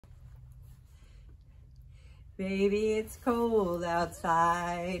Baby, it's cold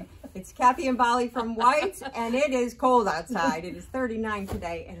outside. It's Kathy and Bolly from White's, and it is cold outside. It is 39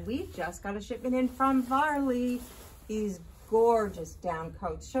 today, and we just got a shipment in from Varley. These gorgeous down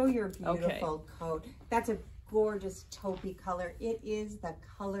coats. Show your beautiful coat. That's a gorgeous taupey color. It is the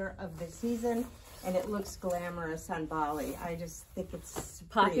color of the season, and it looks glamorous on Bolly. I just think it's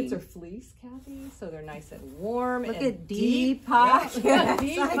Pockets are fleece, Kathy, so they're nice and warm. Look and at deep pockets. Yeah,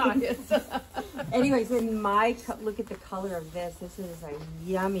 deep pockets. Anyways, in my look at the color of this. This is a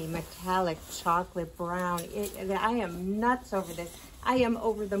yummy metallic chocolate brown. I am nuts over this. I am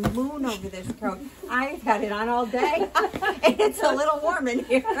over the moon over this coat. I've had it on all day, and it's a little warm in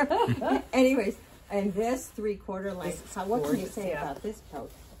here. Anyways, and this 3/4 length. So what can you say about this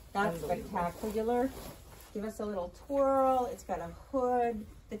coat? That's spectacular. Give us a little twirl. It's got a hood.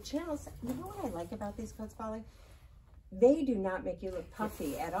 The channels, you know what I like about these coats, Bolly? They do not make you look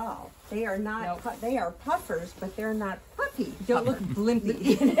puffy at all. They are not, they are puffers, but they're not puffy. Don't look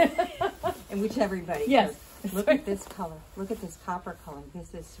blimpy. And which everybody Yes. Look at this color. Look at this copper color.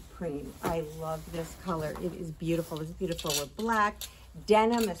 This is supreme. I love this color. It is beautiful. It's beautiful with black,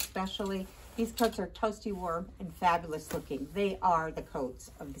 denim especially. These coats are toasty warm and fabulous looking. They are the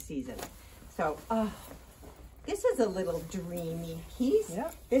coats of the season. So, this is a little dreamy piece.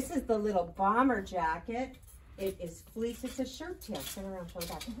 Yep. This is the little bomber jacket. It is fleece. It's a shirt tail. Sit around, show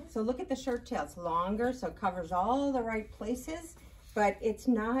that. So look at the shirt tail. It's longer, so it covers all the right places, but it's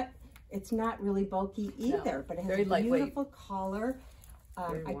not really bulky either. No, but it has very a beautiful collar.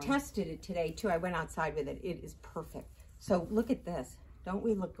 I tested it today too. I went outside with it. It is perfect. So look at this. Don't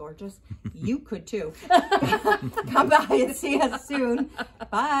we look gorgeous? You could too. Come by and see us soon.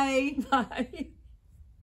 Bye. Bye.